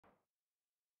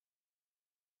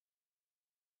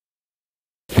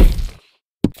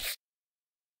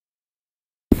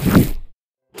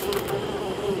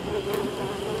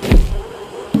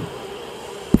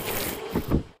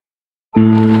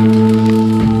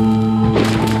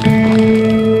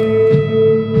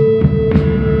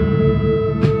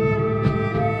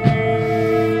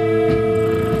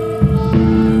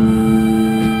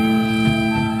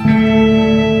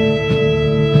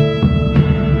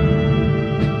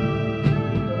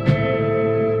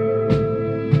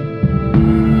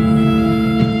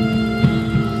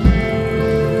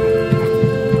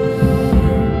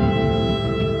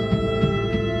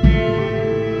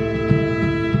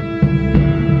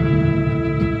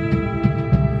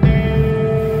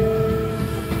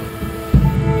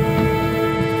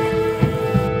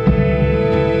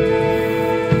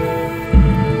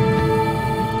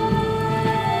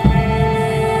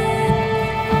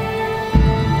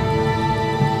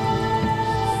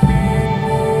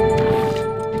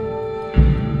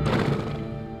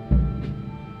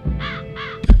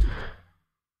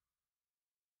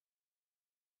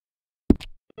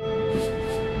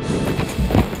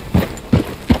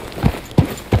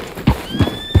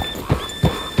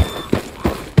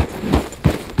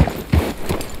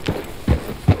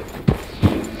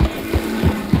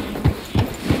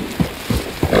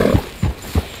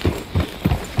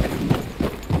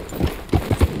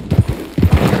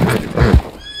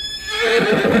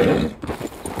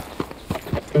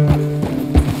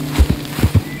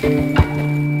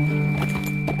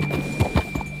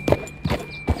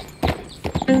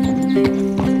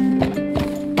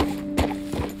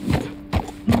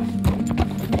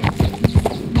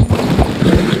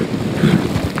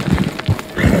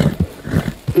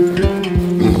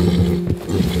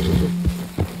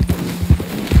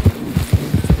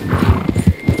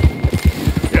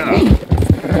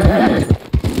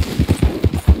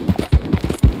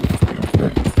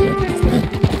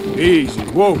Easy,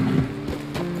 whoa.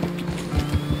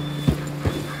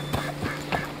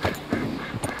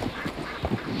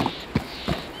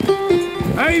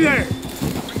 Hey there!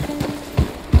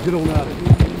 Get on out of here.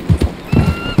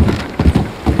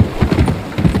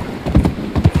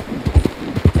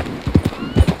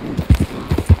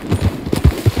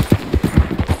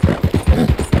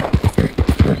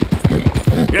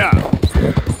 Yeah.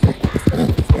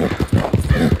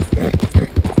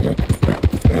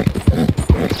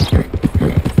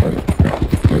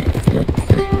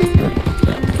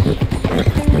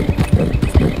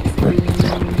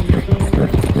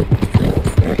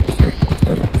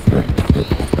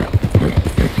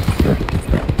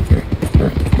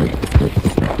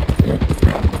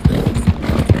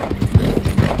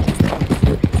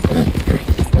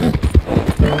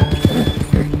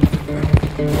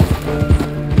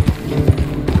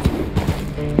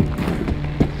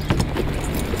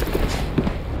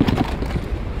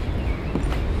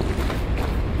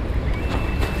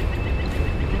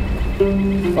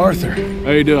 Arthur.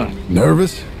 How you doing?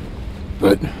 Nervous?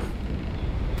 But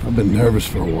I've been nervous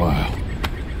for a while.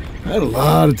 I had a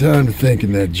lot of time to think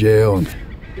in that jail, and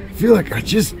I feel like I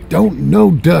just don't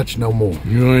know Dutch no more.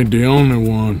 You ain't the only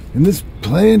one. And this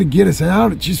plan to get us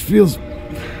out, it just feels...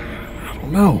 I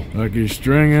don't know. Like he's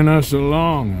stringing us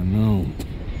along, I know.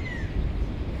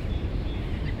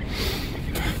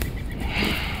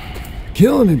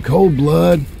 Killing in cold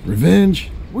blood,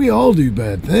 revenge, we all do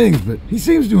bad things, but he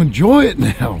seems to enjoy it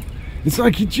now. It's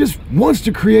like he just wants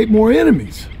to create more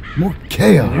enemies, more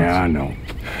chaos. Yeah, I know.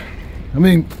 I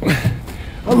mean,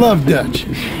 I love Dutch.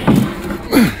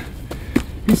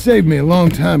 He saved me a long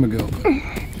time ago.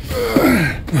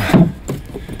 I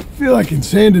feel like in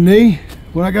Saint Denis,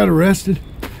 when I got arrested,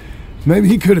 maybe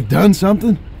he could have done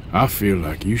something. I feel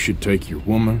like you should take your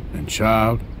woman and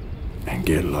child and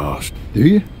get lost. Do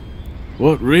you?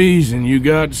 What reason you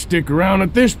got to stick around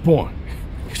at this point?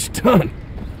 It's done.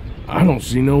 I don't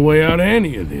see no way out of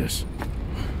any of this.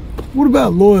 What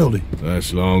about loyalty?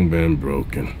 That's long been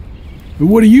broken. But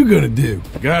what are you gonna do?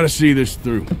 Gotta see this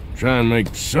through. Try and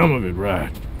make some of it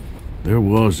right. There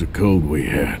was a code we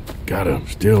had. Gotta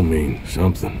still mean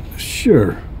something.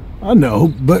 Sure, I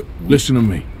know, but... Listen to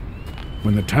me.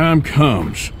 When the time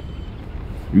comes,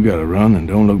 you gotta run and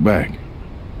don't look back.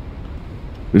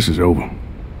 This is over.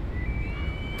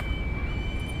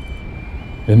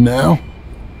 And now?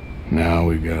 Now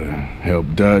we gotta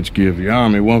help Dutch give the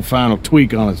army one final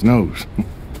tweak on its nose.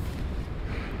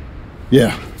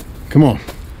 Yeah, come on.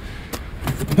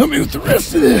 Help me with the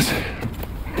rest of this.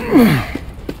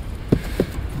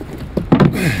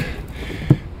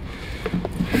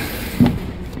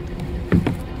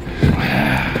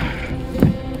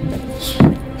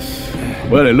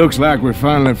 Well, it looks like we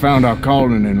finally found our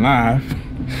calling in life.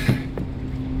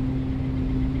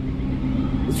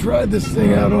 Let's ride this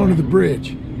thing out onto the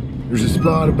bridge. There's a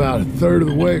spot about a third of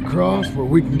the way across where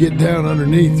we can get down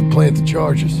underneath to plant the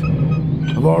charges.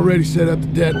 I've already set up the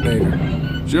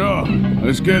detonator. Sure,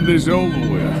 let's get this over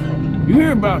with. You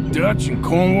hear about Dutch and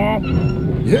Cornwall?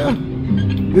 Yeah,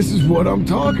 this is what I'm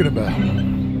talking about.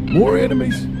 More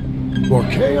enemies, more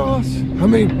chaos. I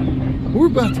mean, we're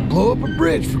about to blow up a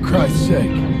bridge, for Christ's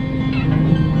sake.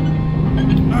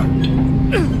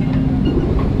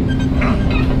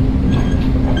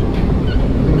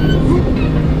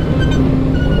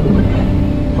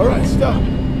 All right, stop.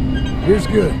 Here's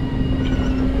good.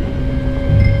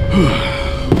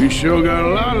 We sure got a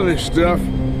lot of this stuff.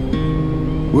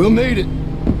 We'll need it.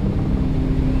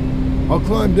 I'll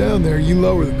climb down there, you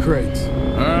lower the crates. All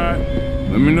right,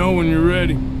 let me know when you're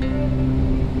ready.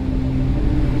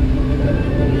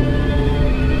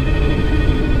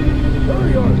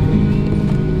 Hurry, Arthur.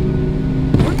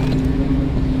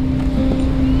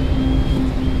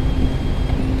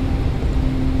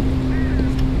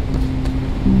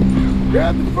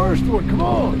 Grab the first one, come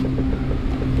on!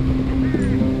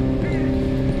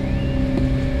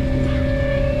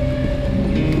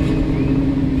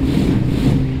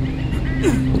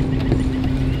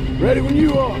 Ready when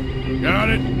you are. Got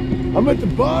it. I'm at the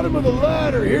bottom of the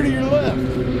ladder, here to your left.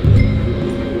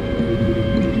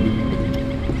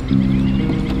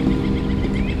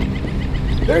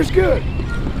 There's good.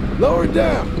 Lower it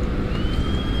down.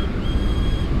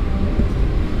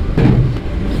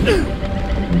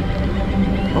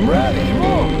 I'm ready, come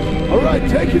on. All right,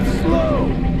 take it slow.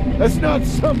 That's not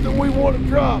something we want to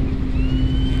drop.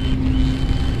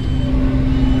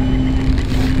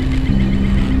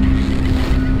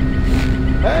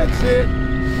 That's it.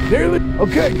 Nearly.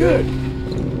 Okay, good.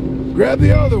 Grab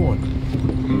the other one.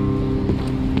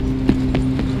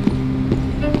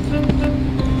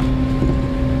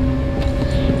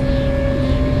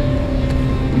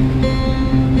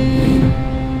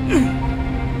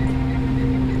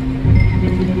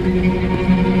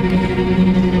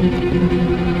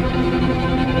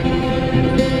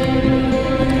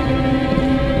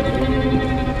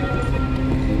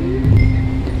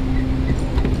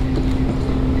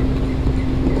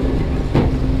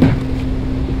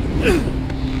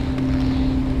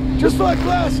 Just like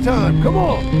last time, come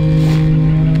on.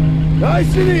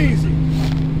 Nice and easy.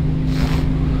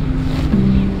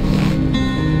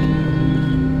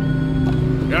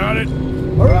 Got it.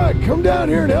 All right, come down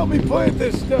here and help me plant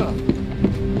this stuff.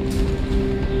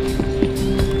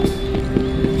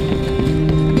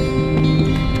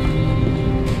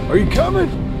 Are you coming?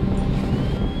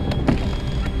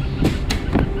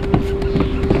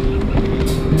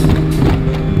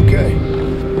 Okay,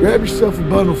 grab yourself a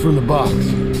bundle from the box.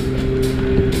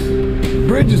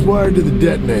 The bridge is wired to the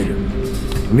detonator.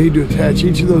 We need to attach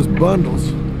each of those bundles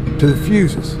to the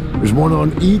fuses. There's one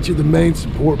on each of the main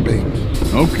support beams.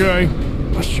 Okay.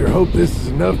 I sure hope this is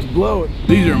enough to blow it.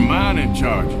 These are mining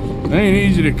charges. They ain't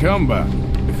easy to come by.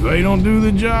 If they don't do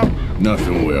the job,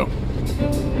 nothing will.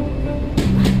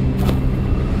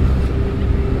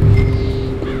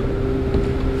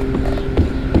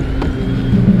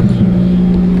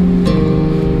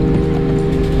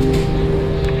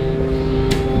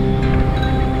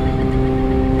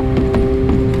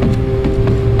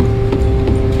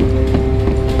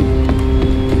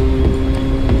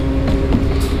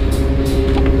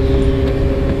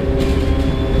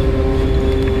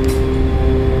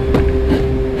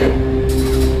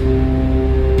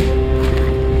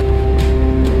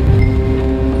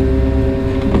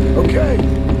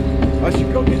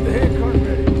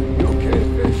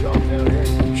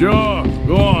 Sure,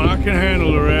 go on, I can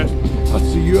handle the rest. I'll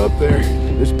see you up there.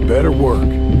 This better work.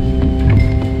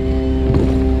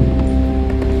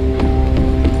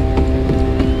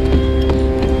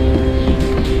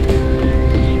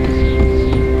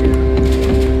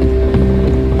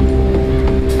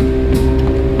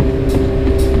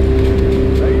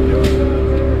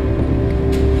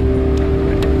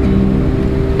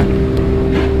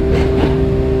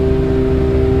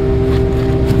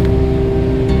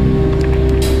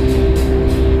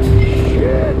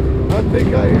 I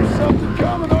think I hear something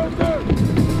coming, Arthur!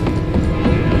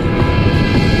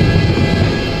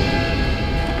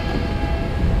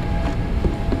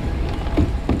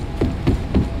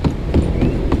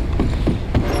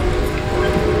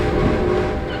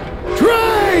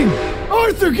 Train!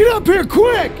 Arthur, get up here,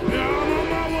 quick! Yeah, I'm on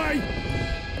my way.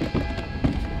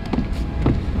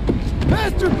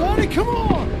 Faster, buddy, come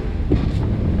on!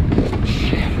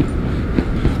 Shit.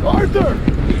 Arthur!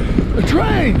 A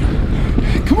train!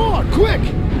 Come on, quick!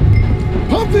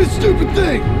 Pump this stupid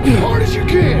thing as hard as you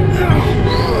can!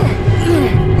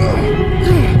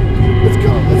 Let's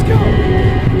go, let's go!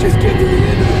 Just get to the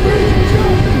end of the bridge and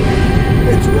jump!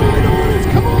 It's right on us,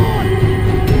 come on!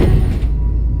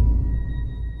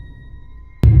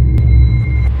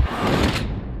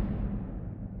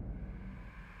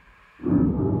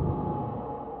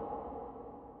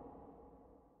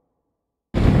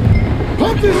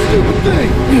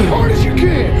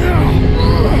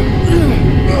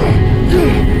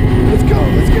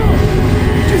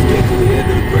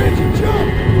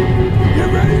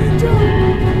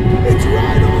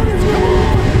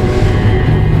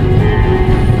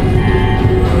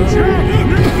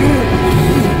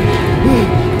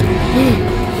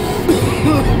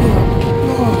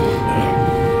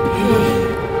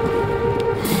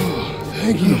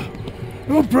 Thank you.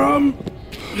 No problem.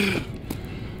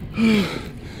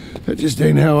 That just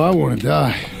ain't how I want to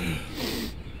die.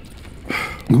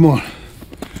 Come on.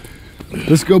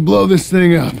 Let's go blow this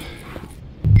thing up.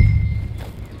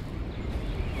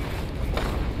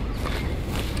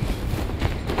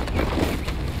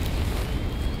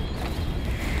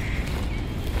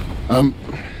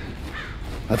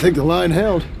 I think the line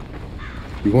held.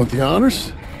 You want the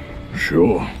honors?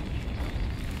 Sure.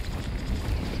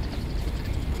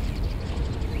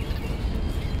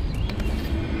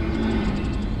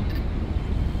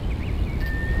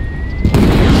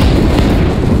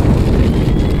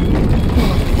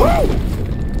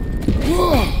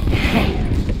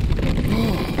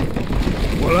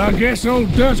 Well, I guess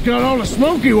old Dutch got all the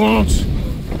smoke he wants.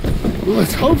 Well,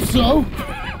 let's hope so.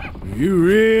 You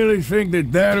really think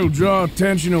that that'll draw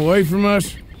attention away from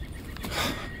us?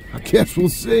 I guess we'll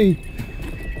see.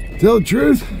 Tell the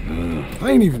truth,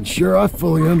 I ain't even sure I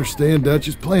fully understand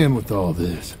Dutch's plan with all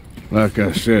this. Like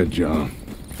I said, John,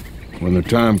 when the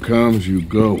time comes, you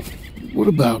go. What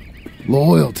about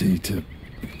loyalty to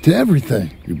everything?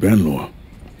 You've been loyal.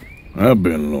 I've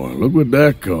been loyal. Look what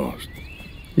that cost.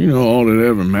 You know, all that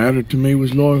ever mattered to me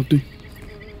was loyalty.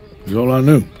 It's all I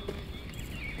knew.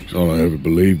 It's all I ever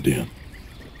believed in.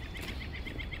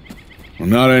 Well,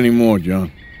 not anymore,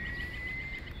 John.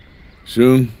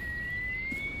 Soon,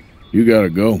 you gotta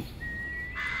go.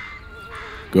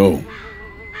 Go.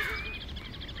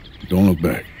 Don't look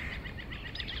back.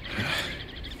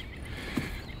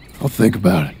 I'll think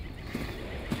about it.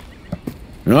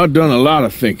 Now, I've done a lot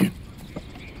of thinking.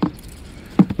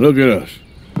 Look at us.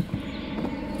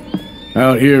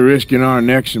 Out here risking our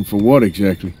necks, and for what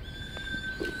exactly?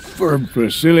 For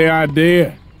a silly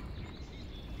idea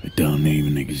that don't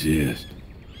even exist.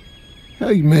 How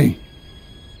you mean?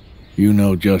 You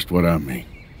know just what I mean.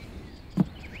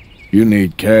 You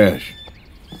need cash.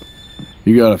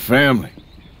 You got a family.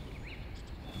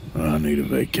 I need a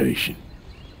vacation.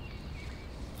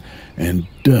 And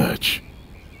Dutch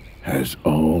has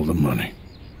all the money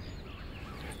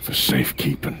for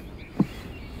safekeeping.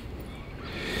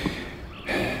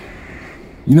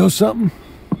 You know something?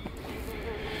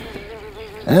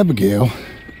 Abigail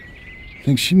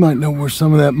thinks she might know where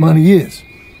some of that money is.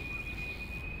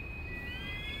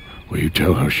 Well, you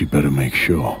tell her she better make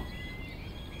sure.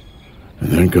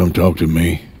 And then come talk to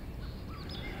me.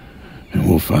 And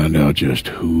we'll find out just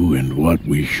who and what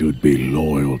we should be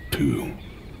loyal to.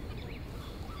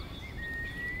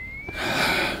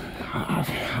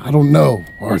 I don't know,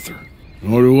 Arthur.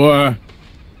 Nor do I.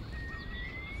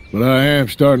 But I am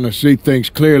starting to see things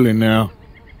clearly now.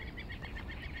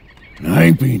 And I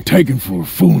ain't being taken for a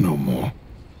fool no more.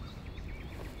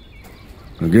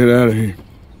 Now get out of here.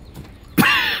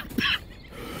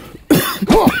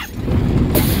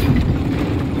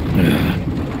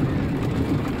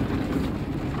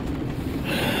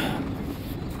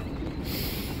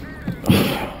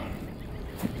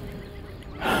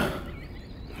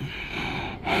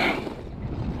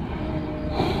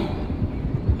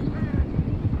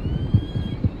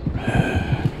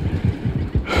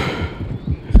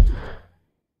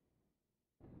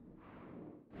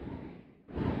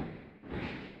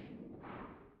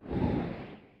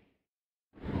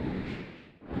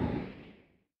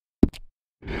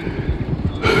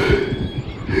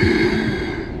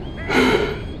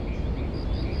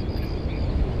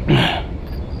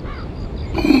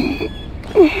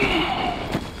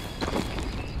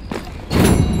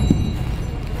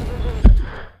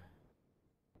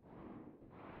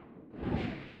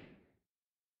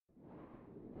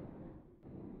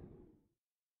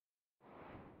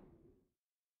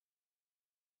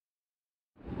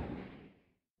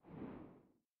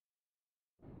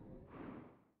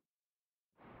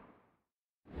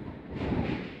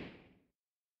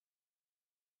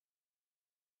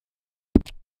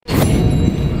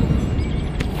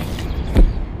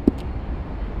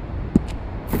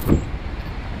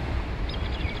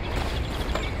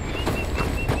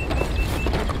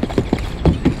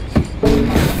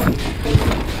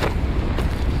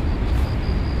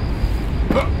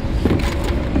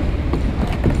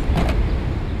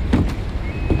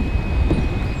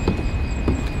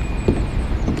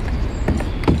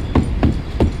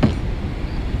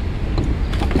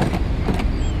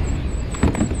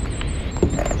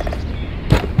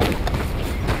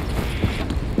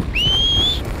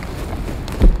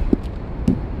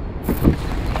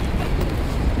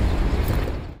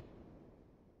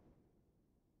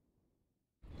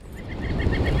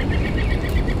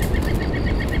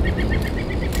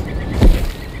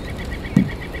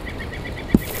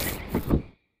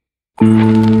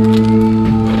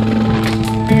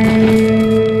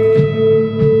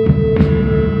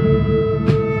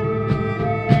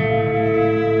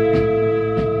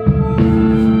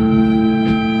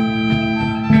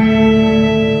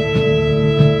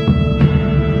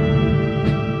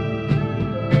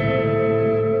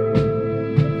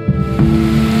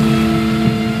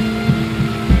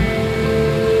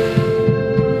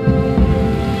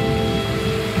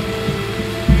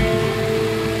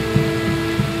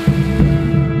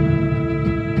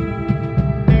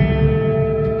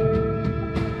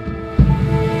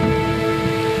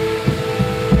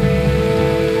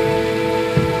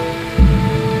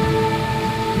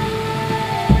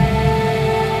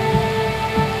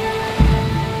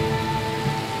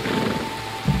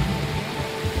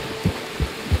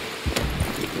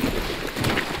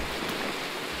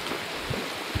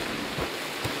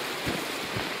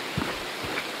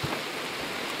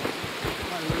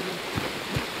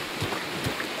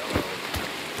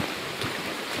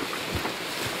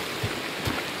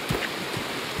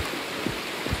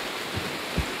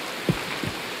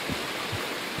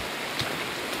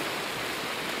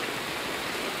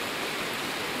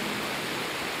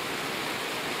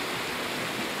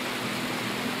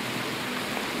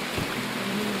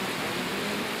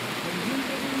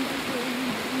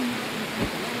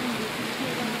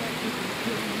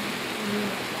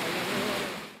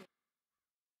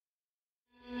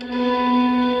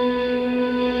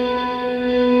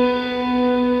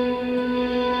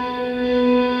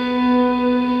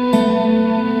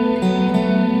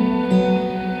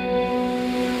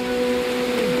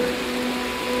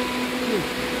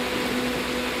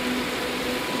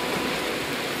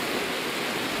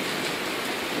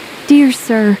 Dear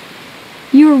sir,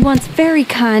 you were once very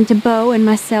kind to Beau and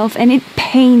myself, and it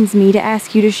pains me to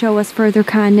ask you to show us further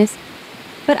kindness.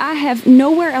 But I have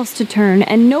nowhere else to turn,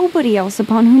 and nobody else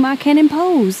upon whom I can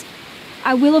impose.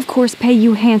 I will, of course, pay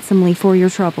you handsomely for your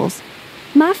troubles.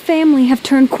 My family have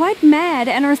turned quite mad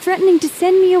and are threatening to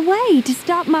send me away to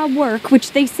stop my work,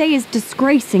 which they say is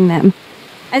disgracing them.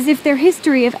 As if their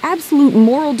history of absolute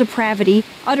moral depravity,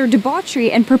 utter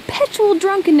debauchery, and perpetual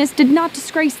drunkenness did not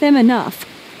disgrace them enough.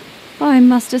 I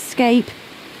must escape,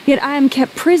 yet I am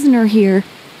kept prisoner here.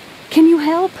 Can you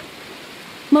help?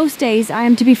 Most days I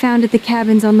am to be found at the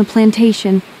cabins on the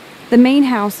plantation. The main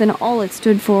house and all it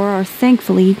stood for are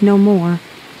thankfully no more.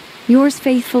 Yours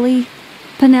faithfully,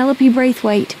 Penelope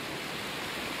Braithwaite.